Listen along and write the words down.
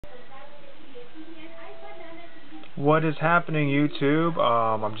What is happening, YouTube?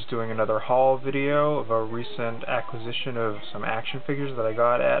 I'm just doing another haul video of a recent acquisition of some action figures that I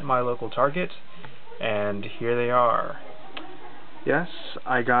got at my local Target, and here they are. Yes,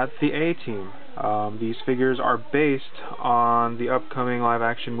 I got the A-Team. These figures are based on the upcoming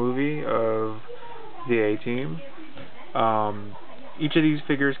live-action movie of the A-Team. Each of these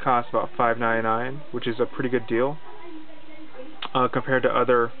figures costs about $5.99, which is a pretty good deal compared to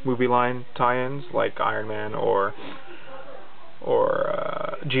other movie line tie-ins like Iron Man or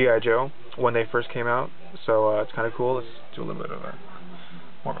G.I. Joe when they first came out. So it's kind of cool. Let's do a little bit of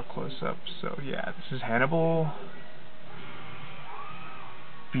more of a close-up. So yeah, this is Hannibal,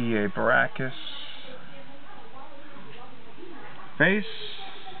 B.A. Baracus, Face,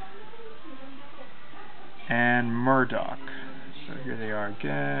 and Murdoch. So here they are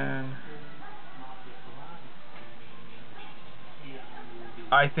again.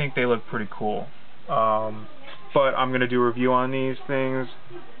 I think they look pretty cool. But I'm going to do a review on these things,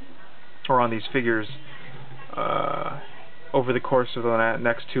 or on these figures, over the course of the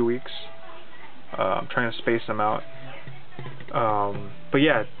next 2 weeks. I'm trying to space them out. But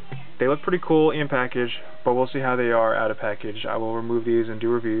yeah, they look pretty cool in package, but we'll see how they are out of package. I will remove these and do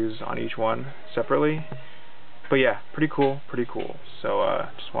reviews on each one separately. But yeah, pretty cool, pretty cool. So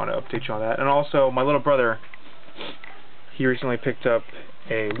just want to update you on that. And also, my little brother, he recently picked up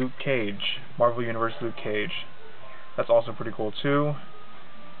a Luke Cage, Marvel Universe Luke Cage. That's also pretty cool too.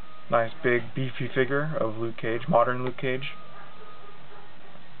 Nice big beefy figure of Luke Cage, modern Luke Cage.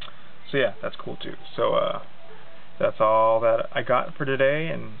 So yeah, that's cool too. So that's all that I got for today,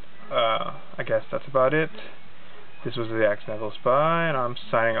 and I guess that's about it. This was the Accidental Spy, and I'm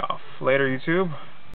signing off. Later, YouTube.